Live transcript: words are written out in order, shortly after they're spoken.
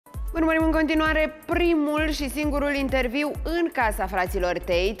Urmărim în continuare primul și singurul interviu în casa fraților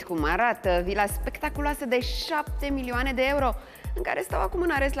Tate, cum arată vila spectaculoasă de 7 milioane de euro, în care stau acum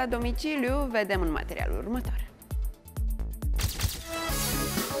în arest la domiciliu. Vedem în materialul următor.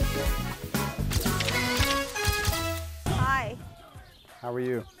 Hi. How are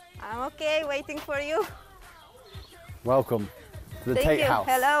you? I'm okay, waiting for you. Welcome to the Thank Tate you. house.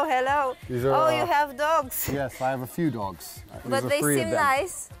 Hello, hello. These are, you have dogs. Yes, I have a few dogs. But they seem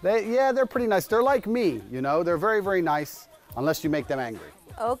nice. They're pretty nice. They're like me, you know. They're very, very nice, unless you make them angry.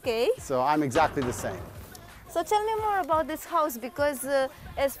 Okay. So I'm exactly the same. So tell me more about this house, because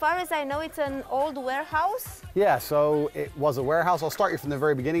as far as I know, it's an old warehouse. Yeah, so it was a warehouse. I'll start you from the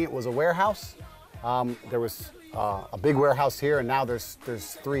very beginning. It was a warehouse. There was a big warehouse here, and now there's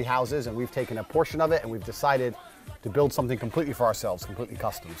 3 houses, and we've taken a portion of it, and we've decided to build something completely for ourselves, completely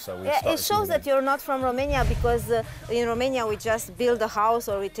custom. So it shows that you're not from Romania, because in Romania we just build a house,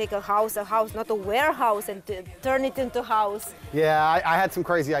 or we take a house, not a warehouse, and turn it into a house. Yeah, I had some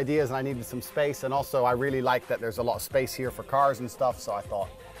crazy ideas, and I needed some space, and also I really like that there's a lot of space here for cars and stuff, so I thought,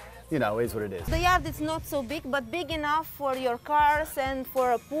 you know, it is what it is. The yard is not so big, but big enough for your cars and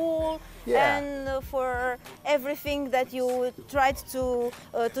for a pool, Yeah. and for everything that you tried to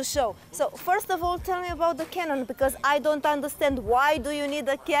show. So first of all, tell me about the cannon, because I don't understand, why do you need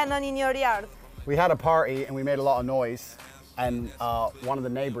a cannon in your yard? We had a party and we made a lot of noise, and one of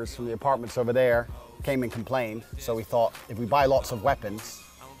the neighbors from the apartments over there came and complained, so we thought if we buy lots of weapons,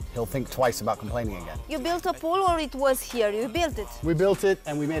 he'll think twice about complaining again. You built a pool, or it was here? You built it? We built it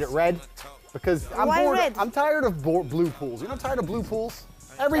and we made it red because I'm Why bored. red? I'm tired of blue pools. You're not tired of blue pools?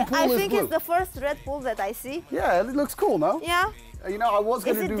 Every pool I is think blue. it's the first red pool that I see. Yeah, it looks cool, no? Yeah. You know, I was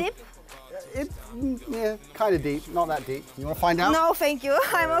going to do... Is it deep? Yeah, kind of deep, not that deep. You want to find out? No, thank you.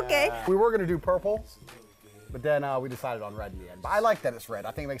 I'm okay. We were going to do purple, but then we decided on red in the end. But I like that it's red.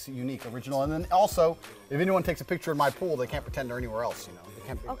 I think it makes it unique, original. And then also, if anyone takes a picture of my pool, they can't pretend they're anywhere else, you know. They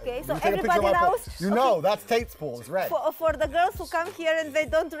can't, Okay, so you take a picture of everybody my pool, knows. you know, that's Tate's pool, it's red. For the girls who come here and they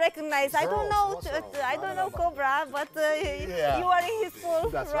don't recognize, I don't know, Girls, what's wrong? I don't know Cobra, but Yeah. you are in his pool,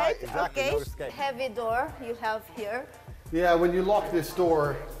 That's right? right, exactly, Okay. no escape. Heavy door you have here. Yeah, when you lock this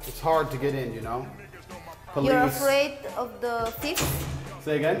door, it's hard to get in, you know. Police. You're afraid of the thieves?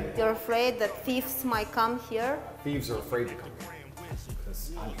 Say again? You're afraid that thieves might come here? Thieves are afraid to come here.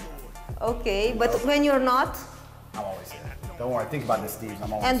 'Cause Okay, but when you're not, I'm always here. Don't worry, think about this, Steve.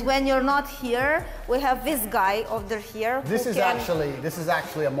 I'm always and here. when you're not here, we have this guy over here. This who is can...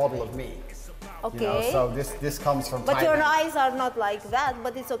 actually a model of me. Okay. You know, so this comes from But your Thailand. eyes are not like that,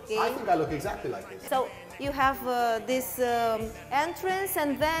 but it's okay. I think I look exactly like this. So you have this entrance,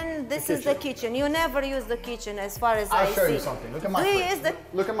 and then this is the kitchen. You never use the kitchen, as far as I I'll show see. you something. Look at my Do you fridge. use the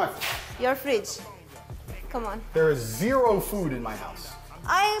Look at my your fridge? Come on. There is 0 food in my house.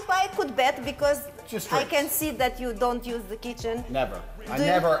 I could bet, because Just I drinks. can see that you don't use the kitchen. Never. Do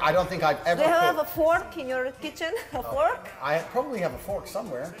I don't think I've ever Do you have a cooked. fork in your kitchen? A fork? I probably have a fork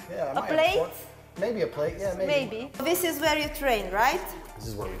somewhere. Yeah, I might have plate? fork. Maybe a plate, yeah, maybe. Maybe. This is where you train, right? This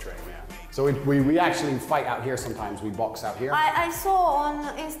is where we train, yeah. So we actually fight out here sometimes. We box out here. I saw on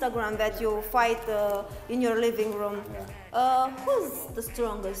Instagram that you fight in your living room. Who's the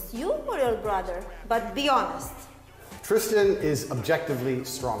strongest, you or your brother? But be honest. Tristan is objectively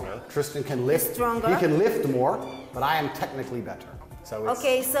stronger. Tristan can lift. Stronger? He can lift more, but I am technically better. So it's,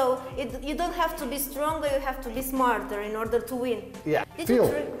 Okay, so you don't have to be stronger, you have to be smarter in order to win. Yeah. Did Feel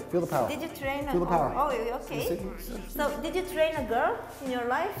you the power. Did you train? Feel the power. Oh, okay. See? So did you train a girl in your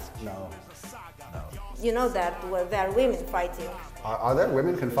life? No. You know that there are women fighting. Are there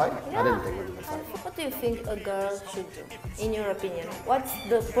women can fight? Yeah. I didn't think women could fight. What do you think a girl should do, in your opinion? What's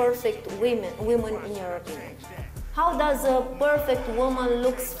the perfect woman in your opinion? How does a perfect woman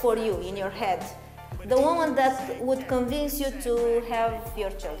looks for you in your head? The woman that would convince you to have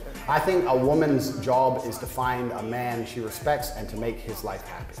your children. I think a woman's job is to find a man she respects and to make his life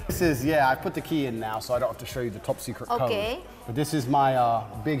happy. This is, I put the key in now, so I don't have to show you the top secret Okay. code. But this is my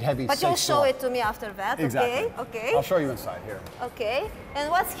big, heavy But you'll safe show door. it to me after that, Exactly. okay? Okay. I'll show you inside here. Okay. And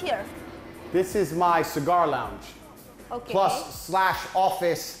what's here? This is my cigar lounge. Okay. Plus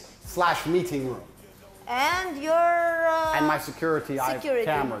 /office /meeting room. And your And my security, I have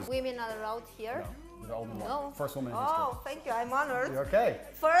cameras. Women are allowed here? No, the only one. No. First woman in Oh, history. thank you. I'm honored. You're okay.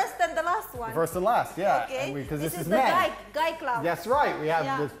 First and the last one. First and last, yeah. Okay. Because This this is is the men. guy club. That's right. We have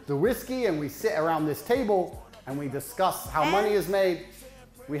Yeah. the whiskey and we sit around this table and we discuss how And- money is made.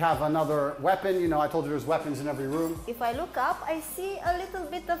 We have another weapon. You know, I told you there's weapons in every room. If I look up, I see a little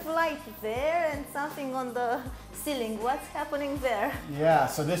bit of light there and something on the ceiling. What's happening there? Yeah,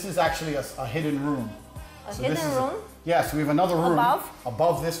 so this is actually a hidden room. A So hidden this is room? Yeah, so we have another room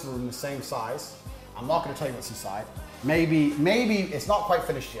Above? this room, the same size. I'm not going to tell you what's inside. Maybe it's not quite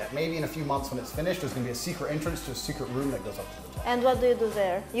finished yet. Maybe in a few months when it's finished, there's going to be a secret entrance to a secret room that goes up to the top. And what do you do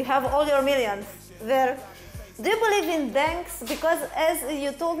there? You have all your millions there. Do you believe in banks? Because as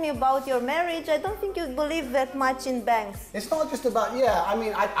you told me about your marriage, I don't think you believe that much in banks. It's not just about, yeah, I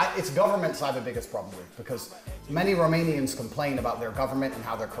mean, it's governments I have the biggest problem with, because many Romanians complain about their government and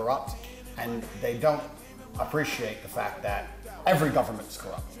how they're corrupt, and they don't appreciate the fact that every government is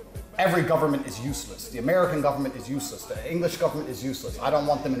corrupt. Every government is useless. The American government is useless. The English government is useless. I don't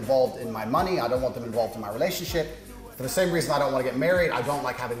want them involved in my money. I don't want them involved in my relationship. For the same reason I don't want to get married, I don't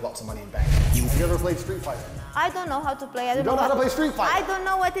like having lots of money in bank. Have you ever played Street Fighter? I don't know how to play. I You don't know how to play Street Fighter? I don't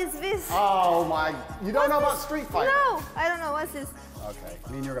know what is this. Oh my, you don't know about Street Fighter? No, I don't know what's this. Okay,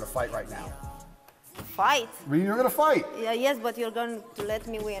 me and you're gonna fight right now. Fight? Me and you're gonna fight? Yeah, yes, but you're going to let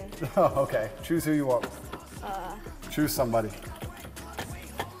me win. Oh, okay, choose who you want. Choose somebody.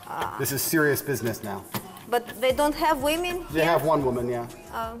 This is serious business now. But they don't have women They here? have one woman, yeah.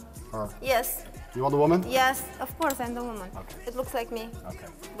 Her. Yes. You want the woman? Yes, of course, I'm the woman. Okay. It looks like me. Okay.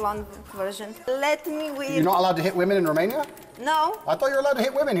 Blonde version. Let me win. You're not allowed to hit women in Romania? No. I thought you were allowed to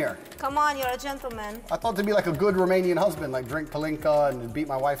hit women here. Come on, you're a gentleman. I thought to be like a good Romanian husband, like drink palinka and beat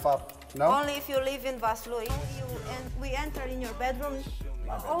my wife up. No? Only if you live in Vaslui. We enter in your bedroom.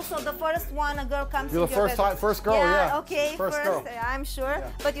 Also, the first one, a girl comes You're in the your first bedroom. time, first girl, yeah. Okay, First girl. I'm sure. Yeah.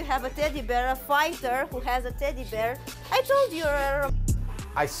 But you have a teddy bear, a fighter who has a teddy bear. I told you you're a...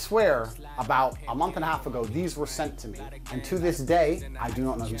 I swear, about a month and a half ago, these were sent to me. And to this day, I do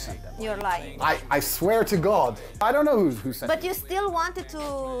not know who sent them. You're lying. I swear to God, I don't know who sent But them. you still wanted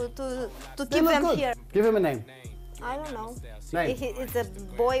to They keep look them good. here. Give him a name. I don't know. Name. It's a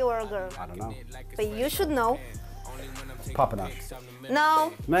boy or a girl. I don't know. But you should know. Papanash.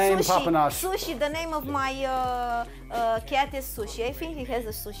 No. Name, Sushi. Papanash. Sushi. The name of my cat is Sushi. I think he has a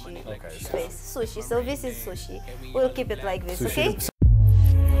sushi face. Sushi. So this is Sushi. We'll keep it like this, Sushi. okay?